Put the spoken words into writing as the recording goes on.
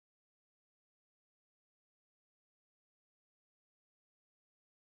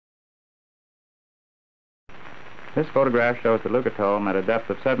This photograph shows the leucotome at a depth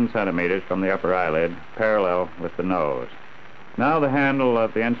of 7 centimeters from the upper eyelid, parallel with the nose. Now the handle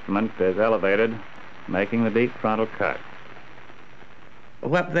of the instrument is elevated, making the deep frontal cut.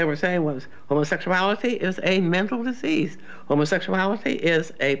 What they were saying was homosexuality is a mental disease. Homosexuality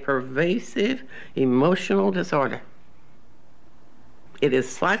is a pervasive emotional disorder. It is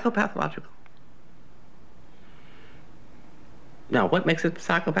psychopathological. Now, what makes it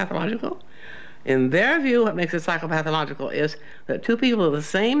psychopathological? In their view, what makes it psychopathological is that two people of the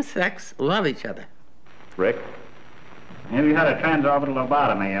same sex love each other. Rick, you had a transorbital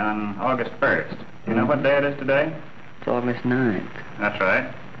lobotomy on August 1st. Do you know what day it is today? It's August 9th. That's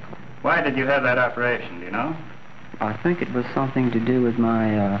right. Why did you have that operation, do you know? I think it was something to do with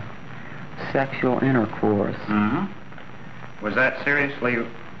my sexual intercourse. Mm-hmm. Was that seriously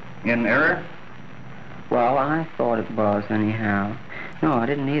in error? Well, I thought it was, anyhow. No, I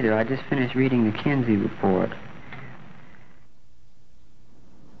didn't either. I just finished reading the Kinsey report.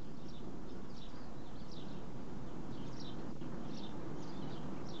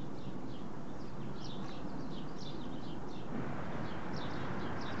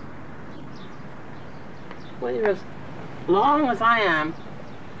 When you're as long as I am,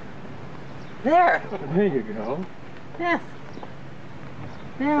 there. There you go. Yes.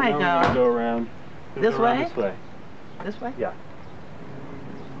 There I go. Go around. This way? This way. This way? Yeah.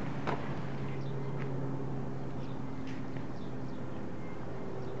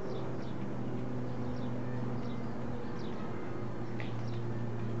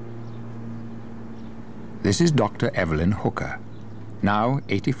 This is Dr. Evelyn Hooker, now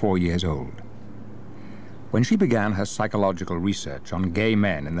 84 years old. When she began her psychological research on gay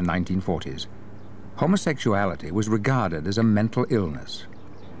men in the 1940s, homosexuality was regarded as a mental illness.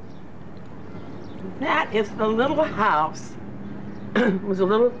 That is the little house. It was a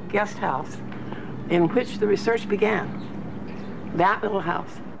little guest house in which the research began. That little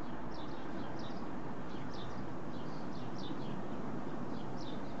house.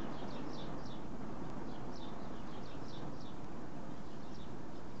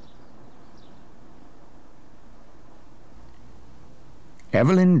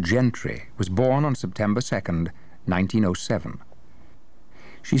 Evelyn Gentry was born on September 2nd, 1907.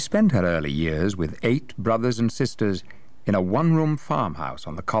 She spent her early years with 8 brothers and sisters in a one-room farmhouse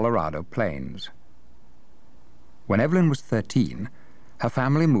on the Colorado Plains. When Evelyn was 13, her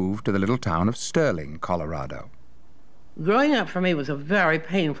family moved to the little town of Startling, Colorado. Growing up for me was a very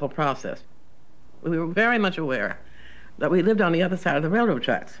painful process. We were very much aware that we lived on the other side of the railroad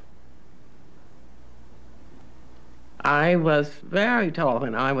tracks. I was very tall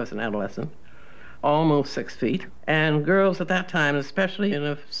when I was an adolescent, almost 6 feet, and girls at that time, especially in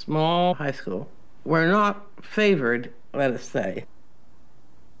a small high school, were not favored, let us say.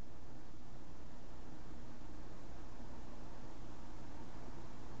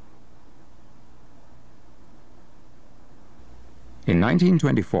 In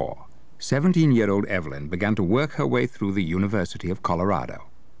 1924, 17-year-old Evelyn began to work her way through the University of Colorado.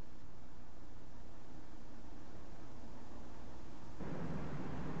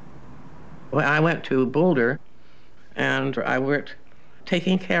 Well, I went to Boulder, and I worked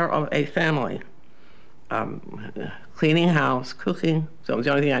taking care of a family, cleaning house, cooking. So it was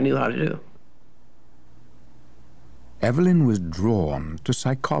the only thing I knew how to do. Evelyn was drawn to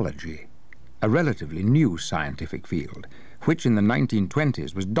psychology, a relatively new scientific field, which in the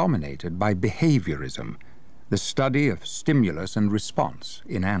 1920s was dominated by behaviorism, the study of stimulus and response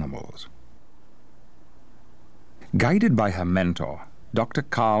in animals. Guided by her mentor, Dr.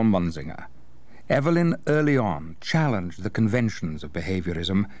 Carl Munzinger, Evelyn early on challenged the conventions of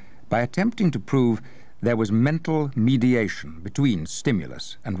behaviorism by attempting to prove there was mental mediation between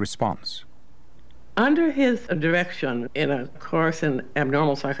stimulus and response. Under his direction in a course in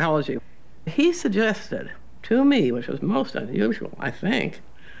abnormal psychology, he suggested to me, which was most unusual, I think,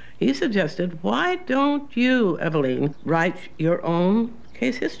 he suggested, why don't you, Evelyn, write your own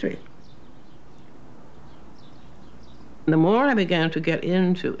case history? The more I began to get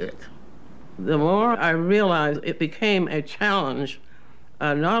into it, the more I realized it became a challenge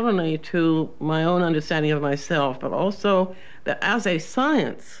not only to my own understanding of myself, but also that as a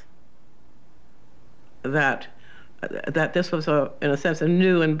science, that this was, in a sense, a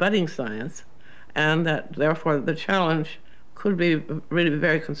new and budding science, and that, therefore, the challenge could be really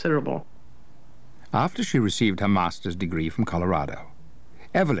very considerable. After she received her master's degree from Colorado,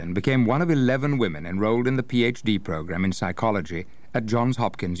 Evelyn became one of 11 women enrolled in the PhD program in psychology at Johns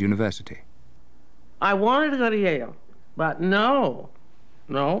Hopkins University. I wanted to go to Yale, but no.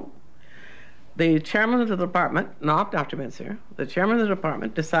 The chairman of the department, not Dr. Mincer, the chairman of the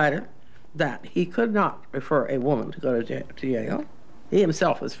department decided that he could not refer a woman to go to jail. He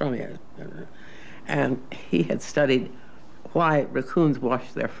himself was from here. And he had studied why raccoons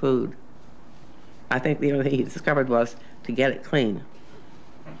wash their food. I think the only thing he discovered was to get it clean.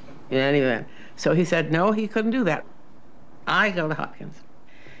 In any event. So he said, no, he couldn't do that. I go to Hopkins.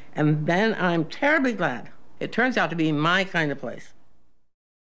 And then I'm terribly glad. It turns out to be my kind of place.